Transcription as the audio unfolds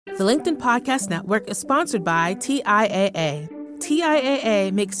The LinkedIn Podcast Network is sponsored by TIAA.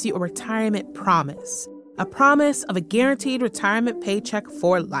 TIAA makes you a retirement promise, a promise of a guaranteed retirement paycheck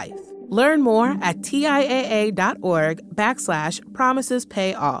for life. Learn more at TIAA.org/promises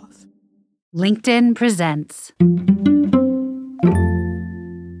pay off. LinkedIn presents.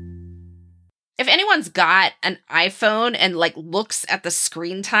 If anyone's got an iPhone and looks at the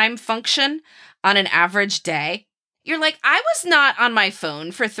screen time function on an average day, you're like, I was not on my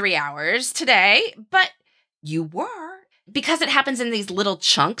phone for 3 hours today, but you were. Because it happens in these little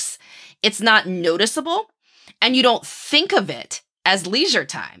chunks, it's not noticeable, and you don't think of it as leisure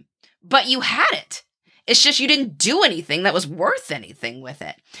time, but you had it. It's just you didn't do anything that was worth anything with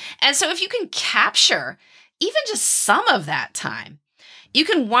it. And so if you can capture even just some of that time, you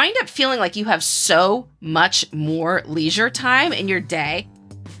can wind up feeling like you have so much more leisure time in your day.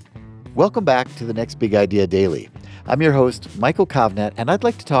 Welcome back to the Next Big Idea Daily. I'm your host, Michael Kovnat, and I'd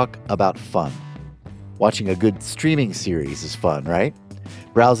like to talk about fun. Watching a good streaming series is fun, right?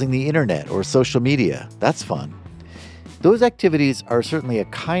 Browsing the internet or social media, that's fun. Those activities are certainly a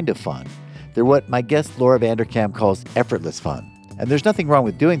kind of fun. They're what my guest Laura Vanderkam calls effortless fun. And there's nothing wrong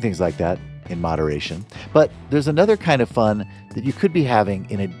with doing things like that in moderation. But there's another kind of fun that you could be having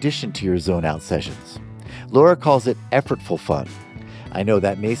in addition to your zone-out sessions. Laura calls it effortful fun. I know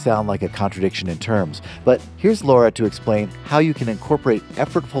that may sound like a contradiction in terms, but here's Laura to explain how you can incorporate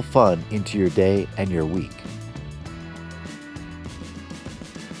effortful fun into your day and your week.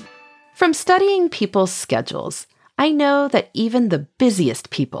 From studying people's schedules, I know that even the busiest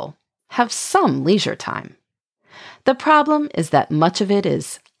people have some leisure time. The problem is that much of it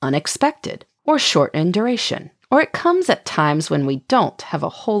is unexpected or short in duration, or it comes at times when we don't have a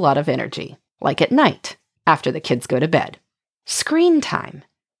whole lot of energy, like at night, after the kids go to bed. Screen time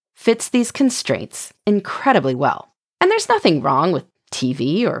fits these constraints incredibly well. And there's nothing wrong with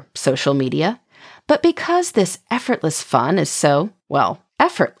TV or social media, but because this effortless fun is so,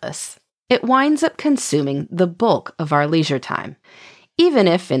 effortless, it winds up consuming the bulk of our leisure time, even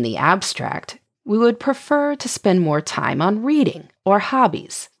if in the abstract, we would prefer to spend more time on reading or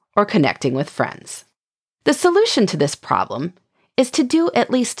hobbies or connecting with friends. The solution to this problem is to do at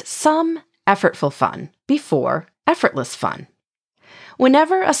least some effortful fun before effortless fun.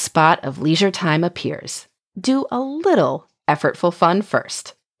 Whenever a spot of leisure time appears, do a little effortful fun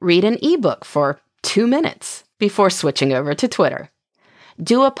first. Read an ebook for 2 minutes before switching over to Twitter.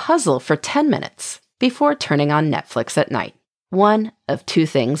 Do a puzzle for 10 minutes before turning on Netflix at night. One of two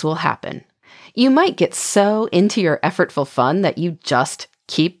things will happen. You might get so into your effortful fun that you just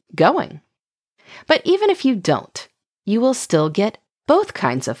keep going. But even if you don't, you will still get both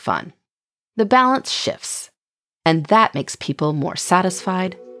kinds of fun. The balance shifts. And that makes people more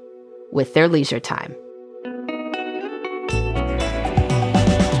satisfied with their leisure time.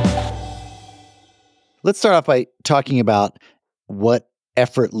 Let's start off by talking about what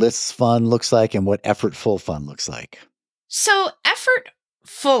effortless fun looks like and what effortful fun looks like. So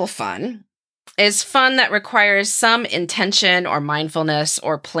effortful fun is fun that requires some intention or mindfulness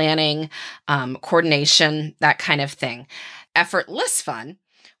or planning, coordination, that kind of thing. Effortless fun,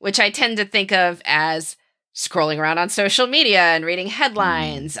 which I tend to think of as scrolling around on social media and reading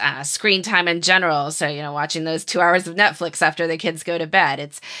headlines, screen time in general. So, watching those 2 hours of Netflix after the kids go to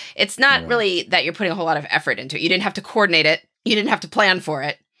bed. It's not really that you're putting a whole lot of effort into it. You didn't have to coordinate it. You didn't have to plan for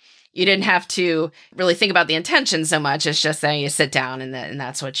it. You didn't have to really think about the intention so much. It's just that you sit down and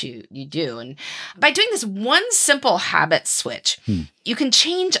that's what you do. And by doing this one simple habit switch, you can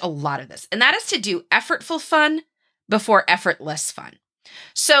change a lot of this. And that is to do effortful fun before effortless fun.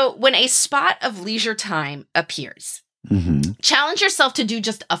 So when a spot of leisure time appears, challenge yourself to do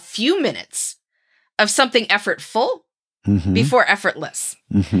just a few minutes of something effortful before effortless.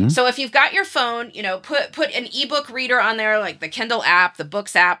 So if you've got your phone, put an ebook reader on there, like the Kindle app, the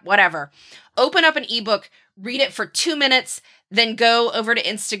Books app, whatever. Open up an ebook, read it for 2 minutes, then go over to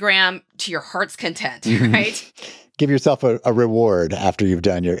Instagram to your heart's content, right? Give yourself a reward after you've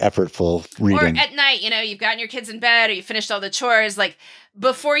done your effortful reading. Or at night, you've gotten your kids in bed or you finished all the chores.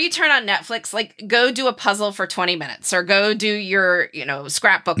 Before you turn on Netflix, go do a puzzle for 20 minutes or go do your,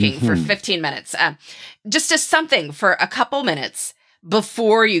 scrapbooking for 15 minutes. Just as something for a couple minutes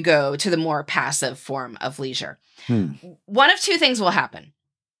before you go to the more passive form of leisure. One of two things will happen.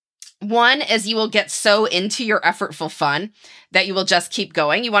 One is you will get so into your effortful fun that you will just keep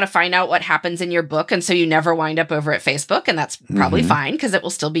going. You want to find out what happens in your book, and so you never wind up over at Facebook, and that's probably fine because it will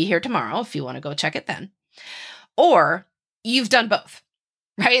still be here tomorrow if you want to go check it then. Or you've done both,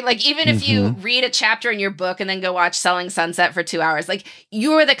 right? Even if you read a chapter in your book and then go watch Selling Sunset for 2 hours,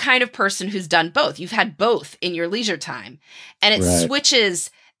 you're the kind of person who's done both. You've had both in your leisure time, and it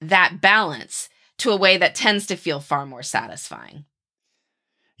switches that balance to a way that tends to feel far more satisfying.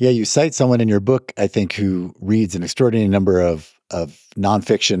 Yeah, you cite someone in your book, I think, who reads an extraordinary number of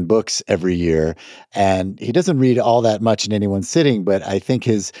nonfiction books every year. And he doesn't read all that much in any one sitting, but I think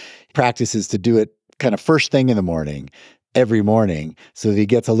his practice is to do it kind of first thing in the morning, every morning, so that he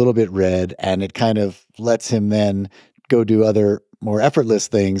gets a little bit read, and it kind of lets him then go do other more effortless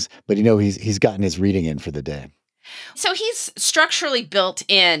things, but he's gotten his reading in for the day. So he's structurally built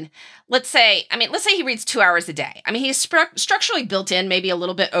in, let's say he reads 2 hours a day. I mean, he's structurally built in maybe a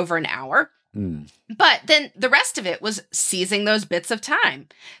little bit over an hour. But then the rest of it was seizing those bits of time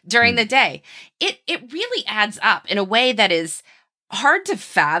during the day. It really adds up in a way that is hard to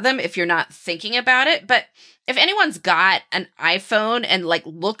fathom if you're not thinking about it. But if anyone's got an iPhone and like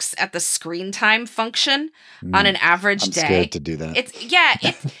looks at the screen time function on an average day, I'm scared to do that.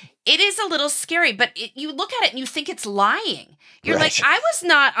 It is a little scary, but you look at it and you think it's lying. You're Right. like, I was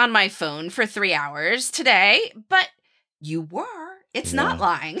not on my phone for 3 hours today, but you were. It's not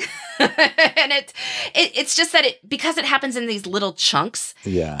lying. And it's just that because it happens in these little chunks,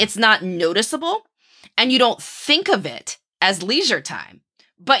 it's not noticeable, and you don't think of it as leisure time,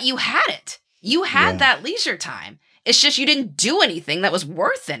 but you had it. You had that leisure time. It's just you didn't do anything that was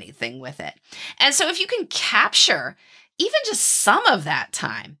worth anything with it. And so if you can capture even just some of that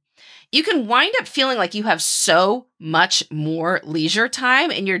time, you can wind up feeling like you have so much more leisure time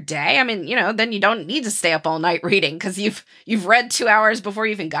in your day. I mean, then you don't need to stay up all night reading because you've read 2 hours before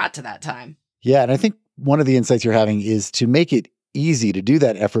you even got to that time. Yeah, and I think one of the insights you're having is to make it easy to do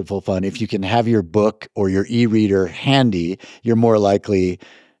that effortful fun. If you can have your book or your e-reader handy, you're more likely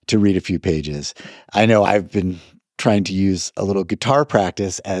to read a few pages. I know I've been trying to use a little guitar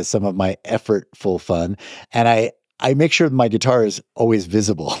practice as some of my effortful fun, and I make sure my guitar is always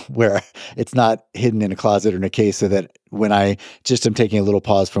visible, where it's not hidden in a closet or in a case, so that when I just am taking a little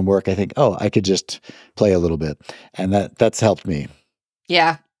pause from work, I think, I could just play a little bit. And that's helped me.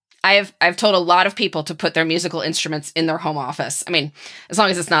 Yeah. I've told a lot of people to put their musical instruments in their home office. I mean, as long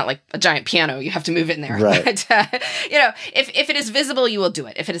as it's not like a giant piano, you have to move it in there. Right. But, if it is visible, you will do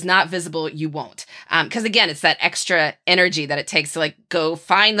it. If it is not visible, you won't. Because again, it's that extra energy that it takes to like go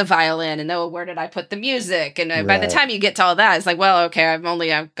find the violin and where did I put the music? And by the time you get to all that, it's like, well, okay,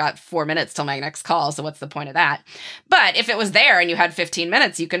 I've got 4 minutes till my next call. So what's the point of that? But if it was there and you had 15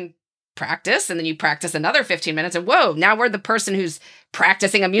 minutes, you can practice, and then you practice another 15 minutes, and whoa, now we're the person who's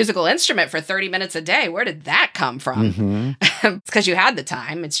practicing a musical instrument for 30 minutes a day. Where did that come from? It's because you had the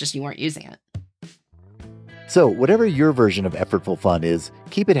time. It's just you weren't using it. So whatever your version of effortful fun is,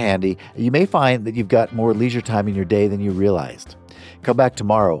 keep it handy. You may find that you've got more leisure time in your day than you realized. Come back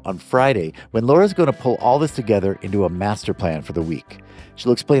tomorrow on Friday when Laura's going to pull all this together into a master plan for the week.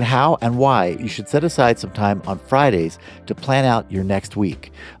 She'll explain how and why you should set aside some time on Fridays to plan out your next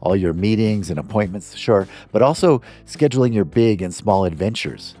week. All your meetings and appointments, sure, but also scheduling your big and small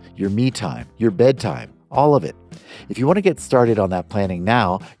adventures, your me time, your bedtime, all of it. If you want to get started on that planning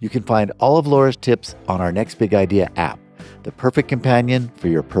now, you can find all of Laura's tips on our Next Big Idea app, the perfect companion for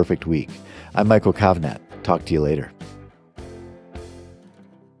your perfect week. I'm Michael Kovnat. Talk to you later.